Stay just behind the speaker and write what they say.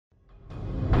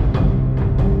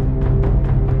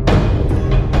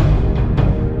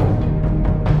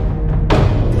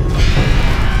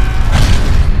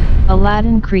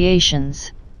Aladdin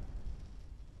Creations.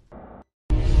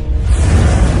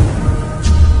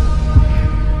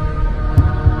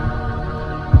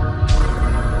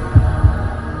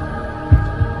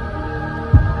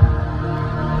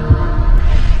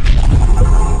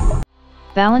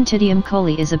 Balantedium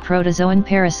coli is a protozoan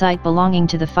parasite belonging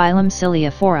to the phylum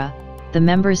Ciliophora, the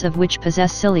members of which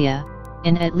possess cilia,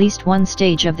 in at least one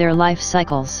stage of their life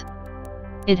cycles.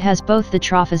 It has both the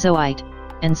trophozoite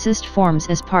and cyst forms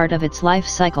as part of its life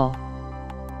cycle.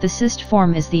 The cyst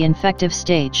form is the infective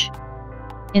stage.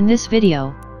 In this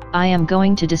video, I am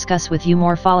going to discuss with you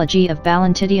morphology of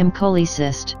Balantedium coli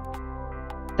cyst.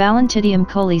 Balantidium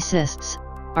coli cysts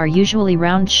are usually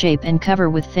round shape and cover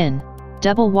with thin,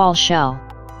 double wall shell.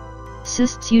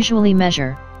 Cysts usually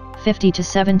measure 50 to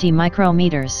 70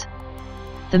 micrometers.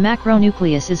 The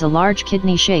macronucleus is a large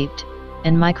kidney-shaped,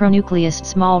 and micronucleus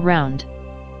small round,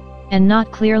 and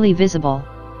not clearly visible.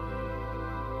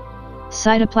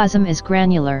 Cytoplasm is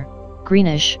granular,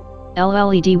 greenish,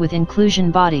 LLED with inclusion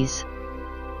bodies.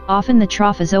 Often the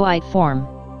trophozoite form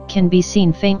can be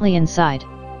seen faintly inside.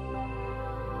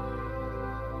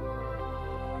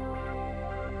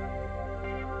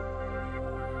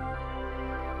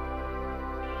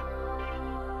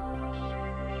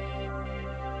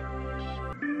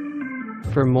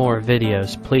 For more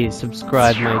videos, please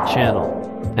subscribe my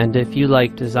channel. And if you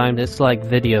like design this like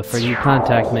video for you,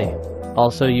 contact me.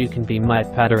 Also, you can be my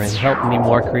pattern and help me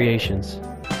more creations.